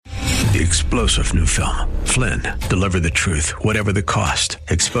The explosive new film, Flynn, deliver the truth, whatever the cost,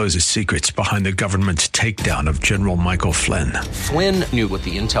 exposes secrets behind the government's takedown of General Michael Flynn. Flynn knew what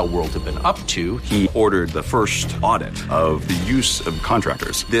the intel world had been up to. He ordered the first audit of the use of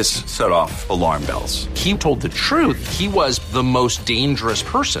contractors. This set off alarm bells. He told the truth. He was the most dangerous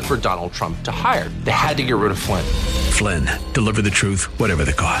person for Donald Trump to hire. They had to get rid of Flynn. Flynn, deliver the truth, whatever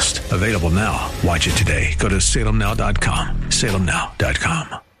the cost. Available now. Watch it today. Go to salemnow.com.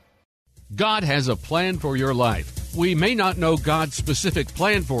 salemnow.com. God has a plan for your life. We may not know God's specific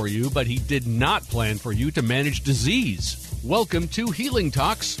plan for you, but He did not plan for you to manage disease. Welcome to Healing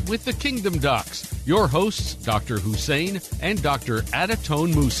Talks with the Kingdom Docs. Your hosts, Dr. Hussein and Dr.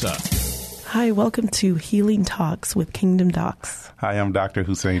 Adatone Musa. Hi, welcome to Healing Talks with Kingdom Docs. Hi, I'm Dr.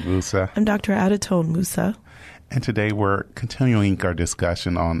 Hussein Musa. I'm Dr. Adatone Musa. And today we're continuing our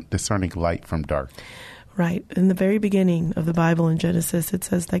discussion on discerning light from dark. Right. In the very beginning of the Bible in Genesis, it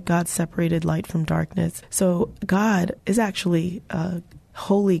says that God separated light from darkness. So God is actually a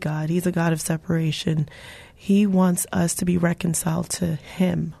holy God. He's a God of separation. He wants us to be reconciled to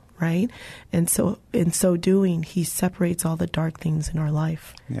Him, right? And so in so doing, He separates all the dark things in our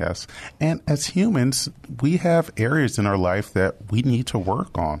life. Yes. And as humans, we have areas in our life that we need to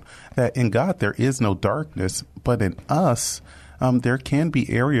work on. That in God, there is no darkness, but in us, there can be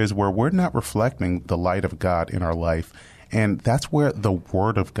areas where we're not reflecting the light of God in our life. And that's where the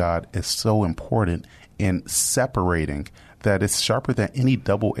Word of God is so important in separating, that it's sharper than any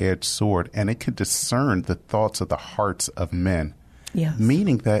double-edged sword, and it can discern the thoughts of the hearts of men. Yes.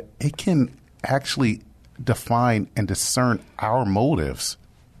 Meaning that it can actually define and discern our motives.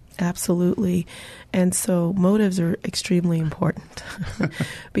 Absolutely. And so motives are extremely important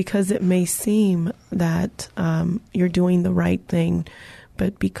because it may seem that you're doing the right thing,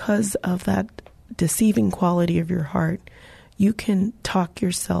 but because of that deceiving quality of your heart, you can talk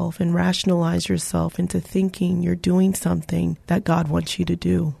yourself and rationalize yourself into thinking you're doing something that God wants you to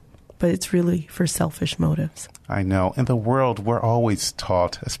do. But it's really for selfish motives. I know. In the world, we're always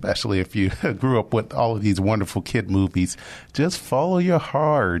taught, especially if you grew up with all of these wonderful kid movies, just follow your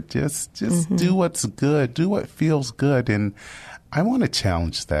heart. Just do what's good. Do what feels good. And I want to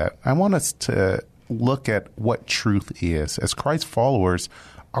challenge that. I want us to look at what truth is. As Christ followers,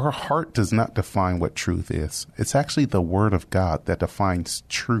 our heart does not define what truth is. It's actually the Word of God that defines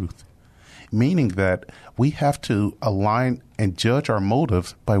truth. Meaning that we have to align and judge our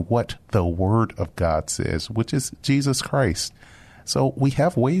motives by what the Word of God says, which is Jesus Christ. So we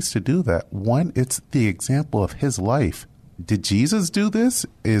have ways to do that. One, it's the example of His life. Did Jesus do this?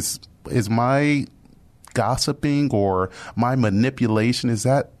 Is my gossiping or my manipulation, is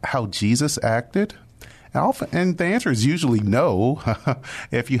that how Jesus acted? And the answer is usually no.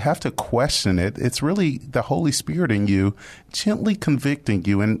 If you have to question it, it's really the Holy Spirit in you gently convicting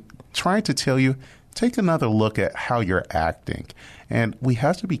you and trying to tell you, take another look at how you're acting. And we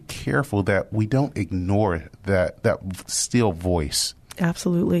have to be careful that we don't ignore that still voice.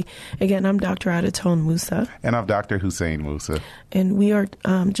 Absolutely. Again, I'm Dr. Adatone Musa. And I'm Dr. Hussein Musa. And we are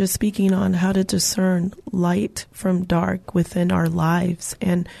just speaking on how to discern light from dark within our lives.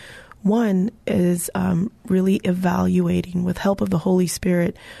 And one is really evaluating, with help of the Holy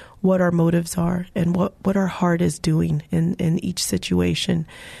Spirit, what our motives are and what our heart is doing in each situation.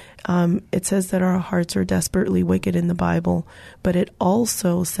 It says that our hearts are desperately wicked in the Bible, but it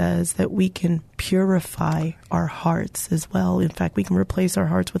also says that we can purify our hearts as well. In fact, we can replace our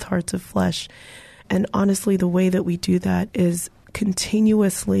hearts with hearts of flesh. And honestly, the way that we do that is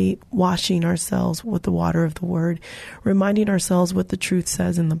continuously washing ourselves with the water of the Word, reminding ourselves what the truth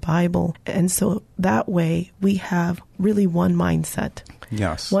says in the Bible. And so that way we have really one mindset.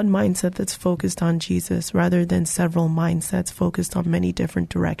 Yes. One mindset that's focused on Jesus rather than several mindsets focused on many different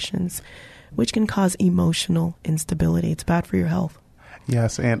directions, which can cause emotional instability. It's bad for your health.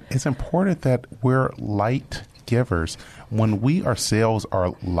 Yes, and it's important that we're light givers. When we ourselves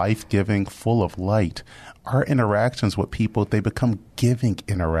are life-giving, full of light, our interactions with people, they become giving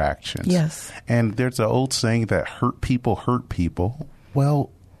interactions. Yes. And there's an old saying that hurt people. Well,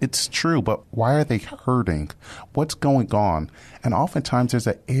 it's true, but why are they hurting? What's going on? And oftentimes there's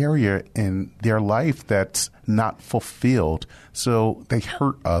an area in their life that's not fulfilled. So they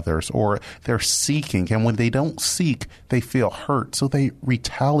hurt others, or they're seeking. And when they don't seek, they feel hurt. So they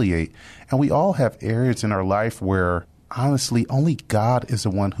retaliate. And we all have areas in our life where, honestly, only God is the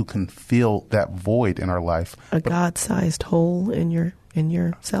one who can fill that void in our life. God-sized hole in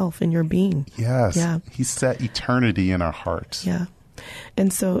yourself, in your being. Yes. Yeah. He set eternity in our hearts. Yeah.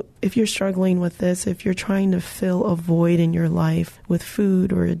 And so if you're struggling with this, if you're trying to fill a void in your life with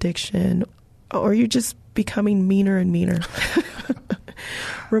food or addiction, or you're just becoming meaner and meaner,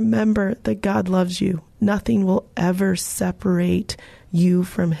 Remember that God loves you. Nothing will ever separate you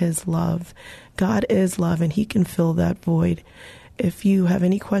from his love. God is love, and he can fill that void. If you have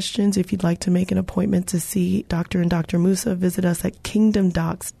any questions, if you'd like to make an appointment to see Dr. and Dr. Musa, visit us at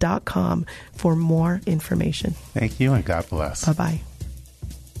kingdomdocs.com for more information. Thank you, and God bless. Bye-bye.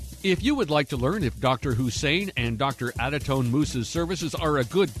 If you would like to learn if Dr. Hussein and Dr. Adatone Musa's services are a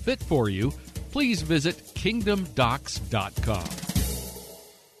good fit for you, please visit kingdomdocs.com.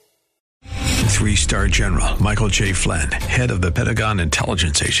 3-star General Michael J. Flynn, head of the Pentagon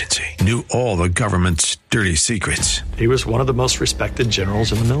Intelligence Agency, knew all the government's dirty secrets. He was one of the most respected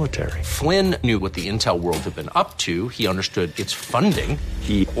generals in the military. Flynn knew what the intel world had been up to. He understood its funding.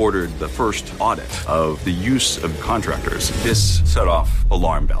 He ordered the first audit of the use of contractors. This set off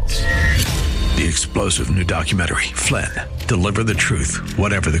alarm bells. The explosive new documentary, Flynn, Deliver the Truth,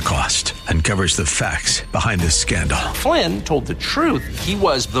 Whatever the Cost, uncovers the facts behind this scandal. Flynn told the truth. He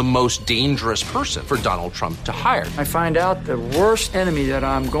was the most dangerous person for Donald Trump to hire. I find out the worst enemy that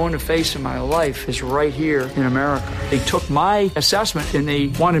I'm going to face in my life is right here in America. They took my assessment and they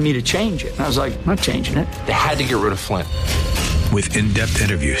wanted me to change it. And I was like, I'm not changing it. They had to get rid of Flynn. With in-depth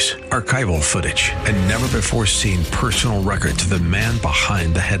interviews, archival footage, and never-before-seen personal records of the man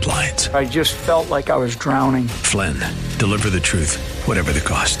behind the headlines. I just felt like I was drowning. Flynn, Deliver the Truth, Whatever the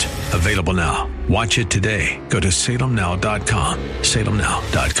Cost. Available now. Watch it today. Go to salemnow.com.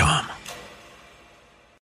 salemnow.com.